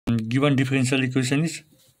given differential equation is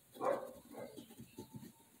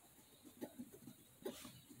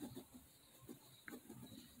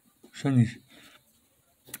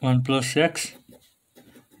 1 plus x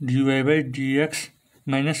dy by dx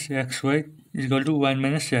minus xy is equal to 1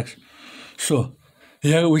 minus x. So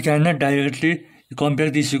here we cannot directly compare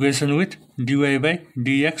this equation with dy by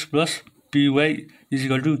dx plus py is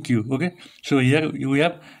equal to q. Okay, so here we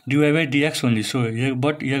have dy by dx only, so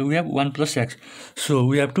here we have 1 plus x, so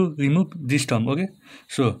we have to remove this term. Okay,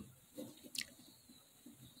 so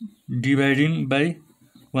dividing by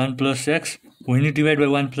 1 plus x, when you divide by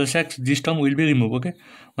 1 plus x, this term will be removed. Okay,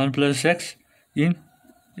 1 plus x in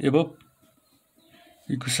above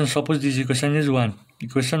equation, suppose this equation is 1,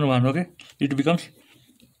 equation 1. Okay, it becomes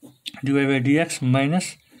dy by dx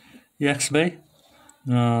minus x by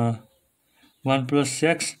 1 plus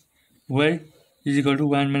x y is equal to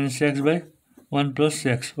 1 minus x by 1 plus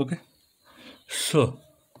x. Okay, so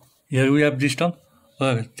here we have this term,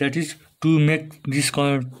 that is to make this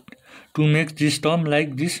term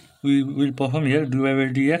like this, we will perform here dy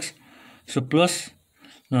by dx. So plus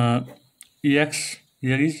x,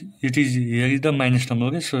 here is the minus term.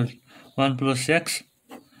 Okay, so 1 plus x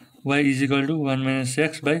y is equal to 1 minus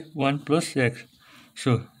x by 1 plus x.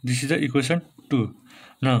 So this is the equation 2.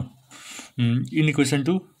 Now in equation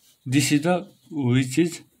 2, this is the which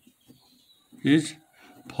is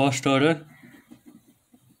first order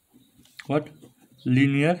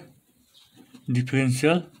linear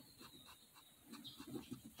differential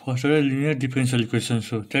equation.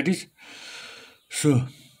 So that is, so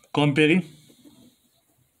comparing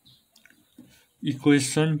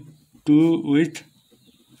equation 2 with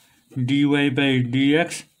dy by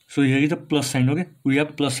dx, so here is the plus sign. Okay, we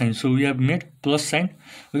have plus sign, so we have made plus sign.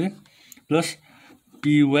 Okay, plus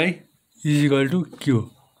py is equal to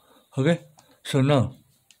q. Okay, so now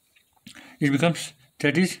it becomes,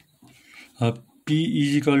 that is p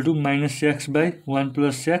is equal to minus x by 1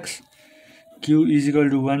 plus x, q is equal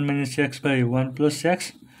to 1 minus x by 1 plus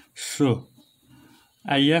x. So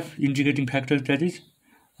if integrating factor, that is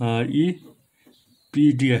e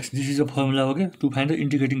p dx, this is a formula. Okay, to find the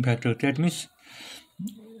integrating factor, that means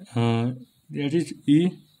that is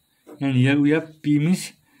e, and here we have p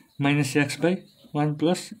means minus x by 1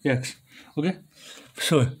 plus x. Okay,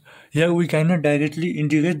 so here we cannot directly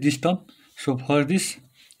integrate this term, so for this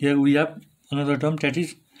here we have another term, that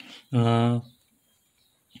is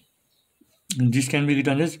this can be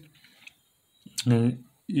written as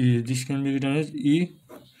e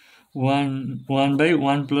 1 by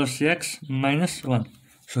 1 plus x minus 1.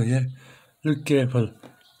 So here look careful,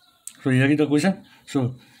 so here is the question.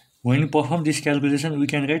 So when you perform this calculation, we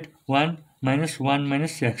can write 1 minus 1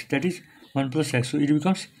 minus x, that is 1 plus x, so it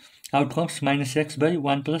becomes outcomes minus x by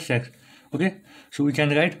 1 plus x. Okay, so we can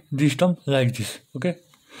write this term like this. Okay,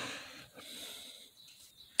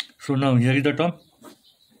 so now here is the term,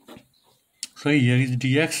 here is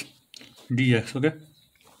dx. Okay,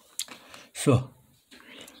 so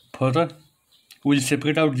further we'll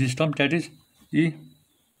separate out this term, that is e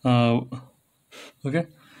okay,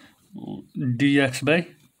 dx by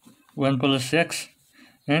 1 plus x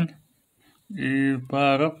and e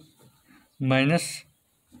power of minus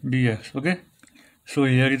dx. Okay, so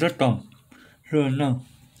here is the term. So now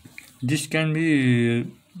this can be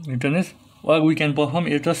written as, or we can perform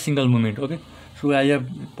it as single moment. Okay, so I have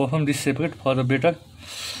performed this separate for the better.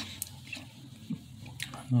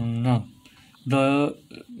 Now the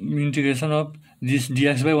integration of this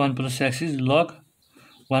dx by 1 plus x is log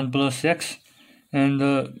 1 plus x, and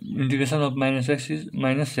the integration of minus x is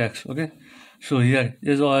minus x. Okay, so here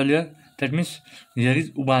is earlier, that means here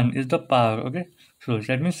is 1 is the power. Okay, so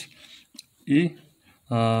that means e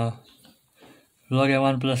log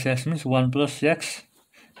 1 plus x means 1 plus x,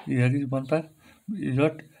 here is 1 power, is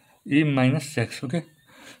what e minus x. Okay,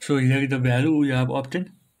 so here is the value we have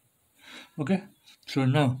obtained. Okay, so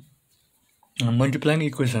now multiplying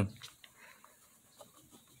equation,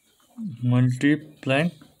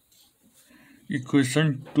 multiplying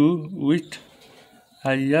equation 2 with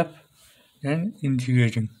if and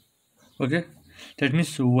integrating. Okay, that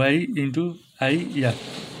means y into if,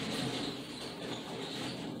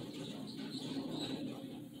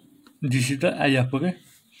 this is the if. Okay,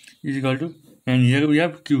 is equal to, and here we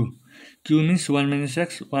have q means 1 minus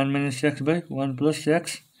x by 1 plus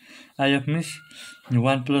x, if means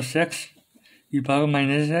 1 plus x e power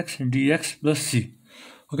minus x dx plus c.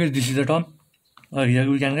 Okay, this is the term, or here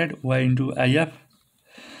we can write y into if,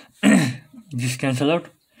 this cancel out,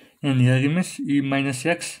 and here remains e minus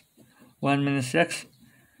x 1 minus x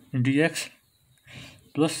dx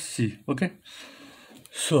plus c. Okay,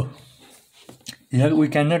 so here we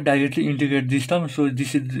cannot directly integrate this term, so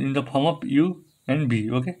this is in the form of u and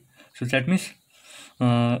b. Okay, so that means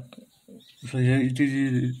so here it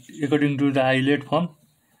is according to the islet form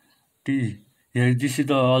t. Here this is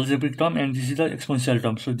the algebraic term and this is the exponential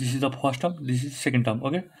term. So this is the first term, this is second term.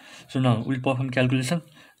 Okay, so now we'll perform calculation.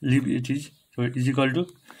 Leave it is, so it is equal to,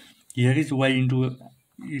 here is y into,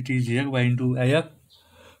 it is here y into if.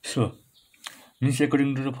 So means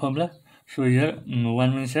according to the formula, so here 1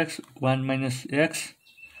 minus x, 1 minus x,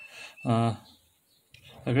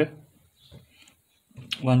 okay,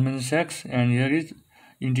 1 minus x, and here is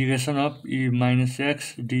integration of e minus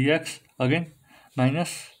x dx, again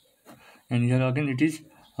minus, and here again it is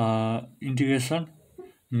integration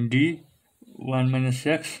d 1 minus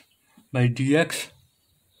x by dx,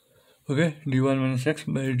 okay, d1 minus x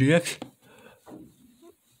by dx,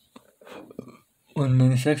 1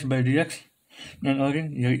 minus x by dx, and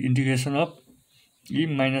again here integration of e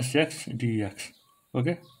minus x dx.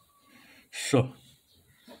 Okay, so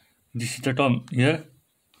this is the term here.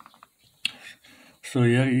 So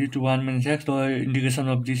here e to 1 minus x, the integration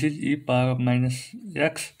of this is e power of minus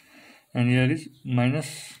x, and here is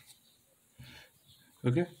minus,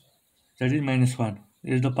 okay, that is minus 1.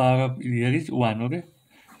 Is the power of, here is 1. Okay,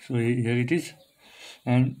 so here it is,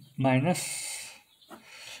 and minus,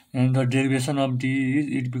 and the derivation of d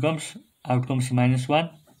is, it becomes, outcomes minus 1,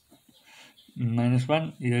 minus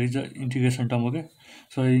 1. Here is the integration term. Okay,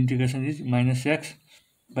 so integration is minus x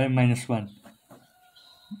by minus 1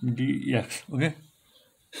 dx. Okay,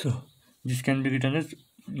 so this can be written as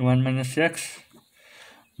 1 minus x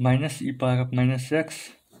minus e power of minus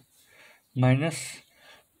x minus,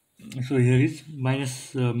 so here is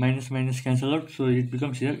minus, minus cancel out, so it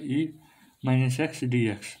becomes here e minus x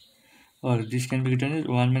dx, or this can be written as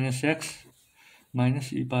 1 minus x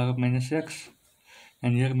minus e power of minus x,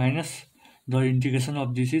 and here minus, the integration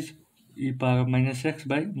of this is e power of minus x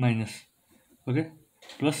by minus, okay,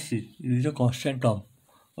 plus c. This is a constant term,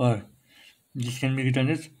 or this can be written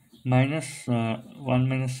as minus 1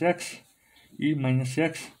 minus x e minus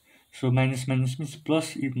x, so minus minus means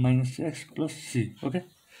plus, e minus x plus c. Okay,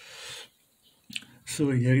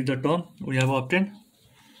 so here is the term we have obtained.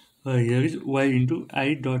 Here is y into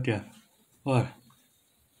I dot f, or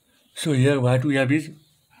so here what we have is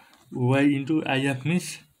y into if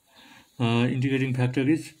means integrating factor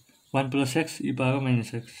is 1 plus x e power of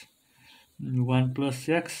minus x, 1 plus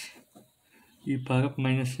x e power of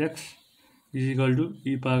minus x is equal to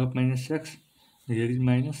e power of minus x. Here is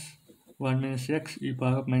minus 1 minus x e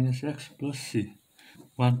power of minus x plus c.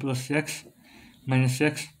 1 plus x minus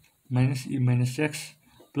e minus x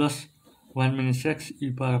plus 1 minus x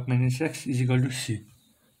e power of minus x is equal to c.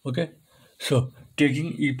 Okay, so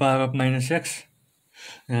taking e power of minus x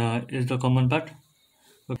is the common part.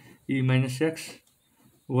 Okay. E minus x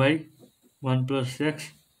y 1 plus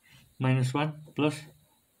x minus 1 plus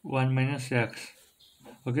 1 minus x,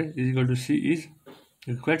 okay, is equal to c is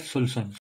required solution.